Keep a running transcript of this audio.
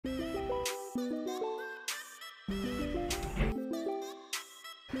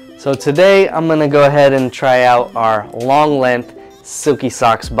So today I'm gonna go ahead and try out our long length Silky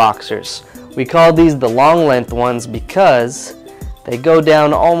Socks boxers. We call these the long length ones because they go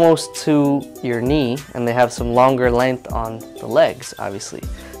down almost to your knee and they have some longer length on the legs, obviously.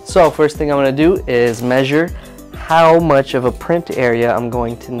 So first thing I'm gonna do is measure how much of a print area I'm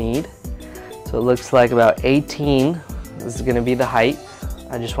going to need. So it looks like about 18. This is gonna be the height.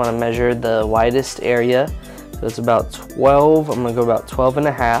 I just wanna measure the widest area. So it's about 12, I'm gonna go about 12 and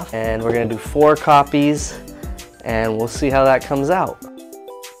a half, and we're gonna do 4 copies, and we'll see how that comes out.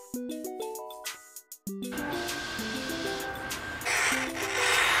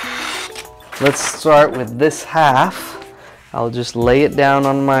 Let's start with this half. I'll just lay it down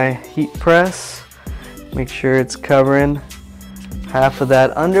on my heat press, make sure it's covering half of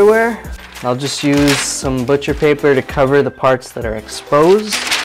that underwear. I'll just use some butcher paper to cover the parts that are exposed.